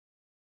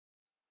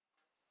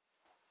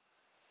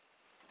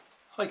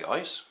Hi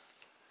guys,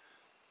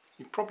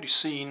 you've probably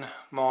seen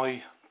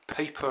my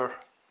paper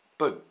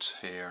boat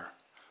here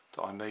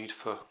that I made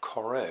for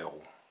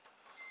Coraille.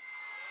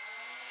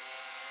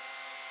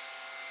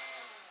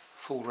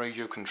 Full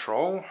radio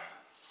control.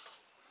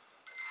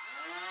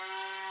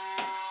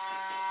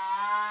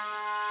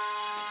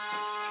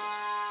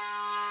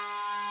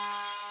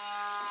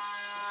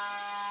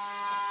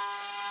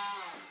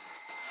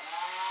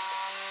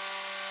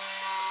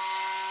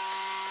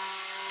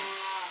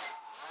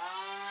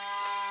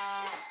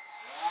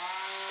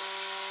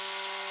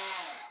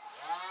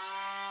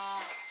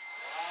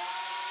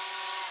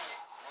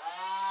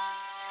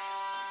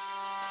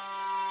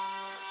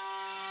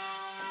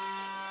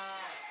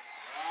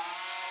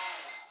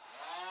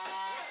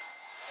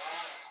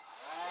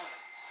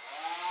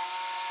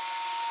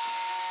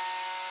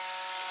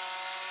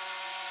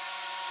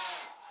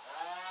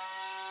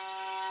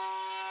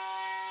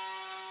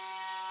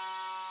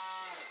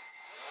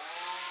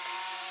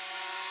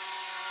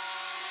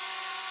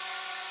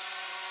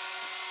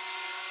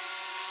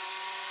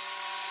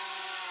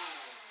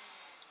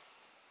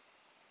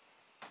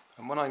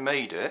 And when I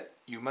made it,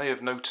 you may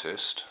have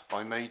noticed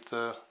I made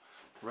the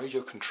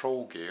radio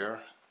control gear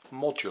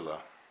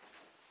modular.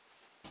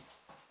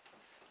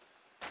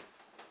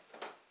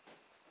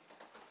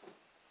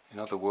 In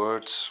other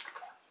words,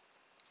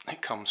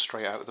 it comes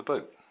straight out of the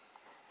boat.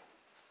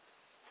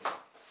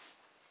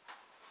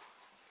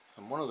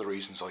 And one of the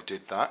reasons I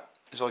did that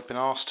is I've been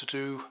asked to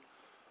do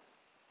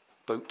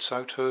boats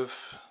out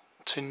of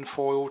tin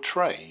foil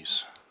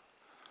trays.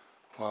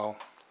 Well,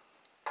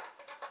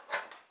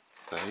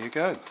 there you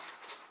go.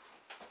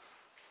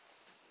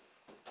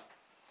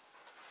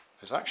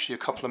 There's actually a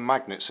couple of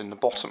magnets in the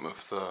bottom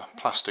of the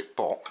plastic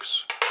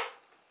box,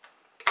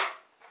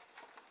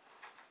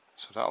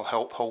 so that'll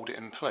help hold it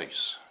in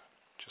place.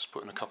 Just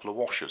putting a couple of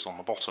washers on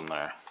the bottom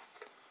there.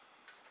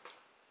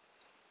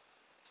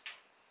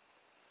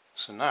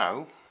 So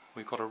now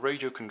we've got a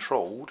radio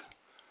controlled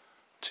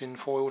tin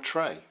foil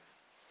tray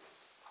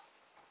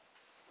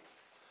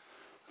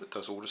that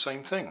does all the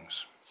same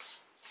things.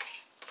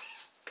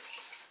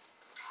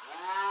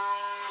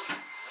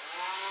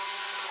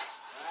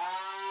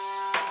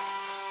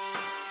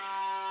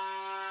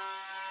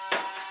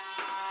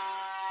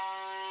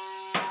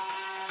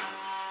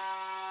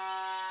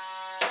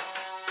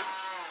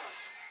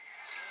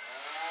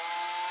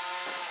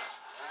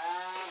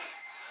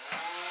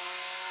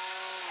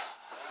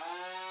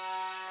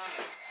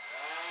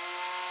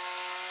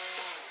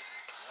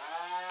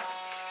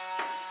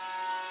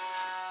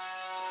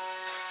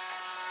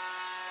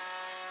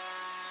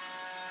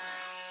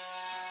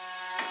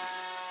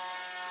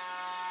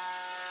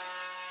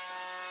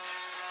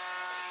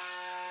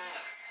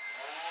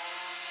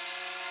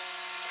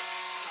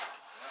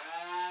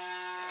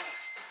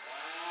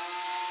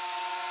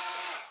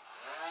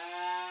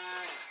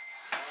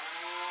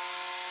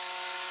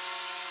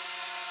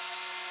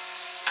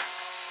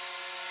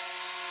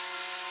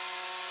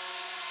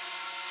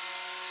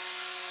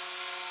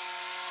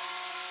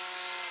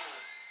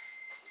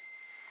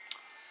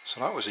 So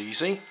that was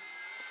easy.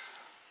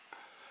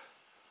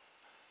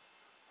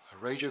 A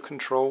radio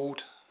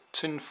controlled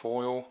tin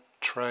foil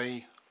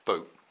tray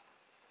boat.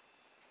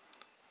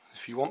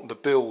 If you want the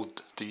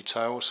build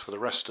details for the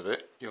rest of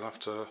it, you'll have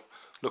to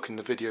look in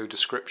the video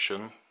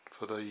description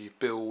for the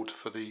build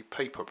for the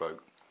paper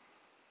boat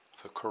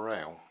for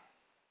Coraille.